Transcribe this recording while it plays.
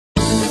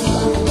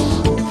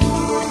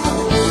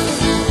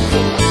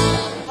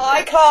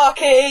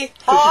Clarky.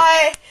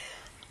 Hi.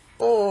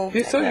 Oh,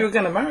 You thought you were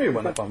going to marry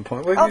one at one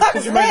point. Oh, that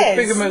was you Les.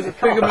 make a bigamous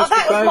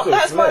proposal?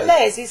 That's my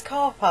Les. He's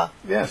Carper.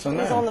 Yes, I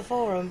know. He's on the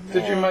forum.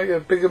 Did you make a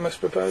bigamous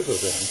proposal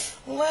to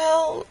him?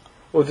 Well,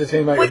 or did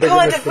he make a we bigamous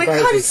kind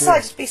proposal? of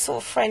decided to be sort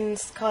of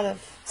friends,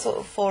 sort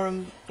of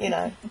forum, you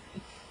know.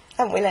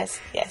 Haven't we, Les?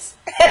 Yes.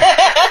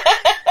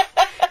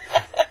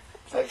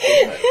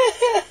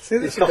 See,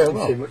 this It's costing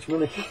well. too much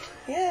money.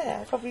 Yeah,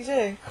 I probably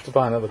do. Have to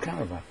buy another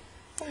caravan.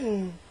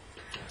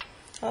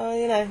 Oh,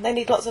 you know, they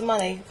need lots of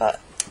money, but...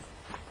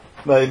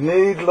 They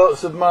need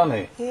lots of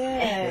money.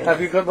 Yeah. Have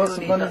you got lots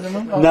of money,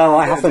 Mum? No,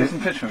 I haven't.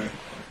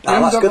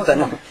 Oh, that's good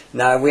then.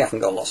 No, we haven't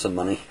got lots of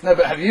money. No,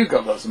 but have you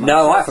got lots of money?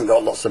 No, I haven't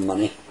got lots of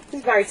money.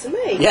 He's married to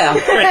me. Yeah, I'm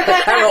married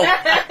to Carol.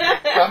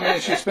 That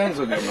means she spends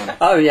all your money.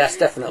 Oh yes,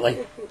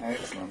 definitely.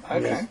 Excellent.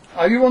 Okay.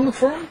 Are you on the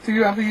forum? Do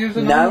you ever use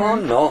a No, number?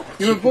 I'm not.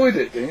 You avoid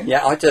it, do you?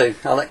 Yeah, I do.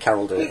 I'll let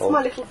Carol do it It's all.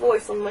 my little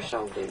voice on my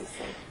shoulders.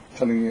 So.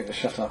 Telling you to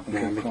shut up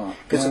and keep quiet.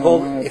 Because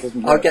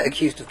No, I get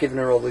accused of giving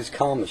her all these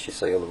karmas, you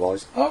see,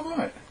 otherwise. Oh,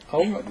 right.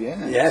 Oh, right,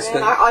 yeah. Yes.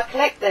 Yeah, I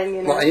collect them,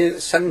 you know. What, are you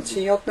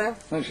 70 odd now?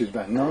 No, she's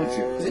about 90.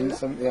 Isn't it?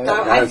 78.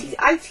 No,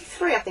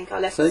 83 I think I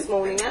left See? this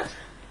morning at.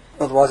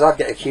 Otherwise I'd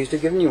get accused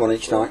of giving you one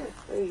each night.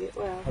 Well, there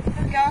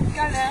we go, I can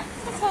go now.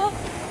 Ta-ta.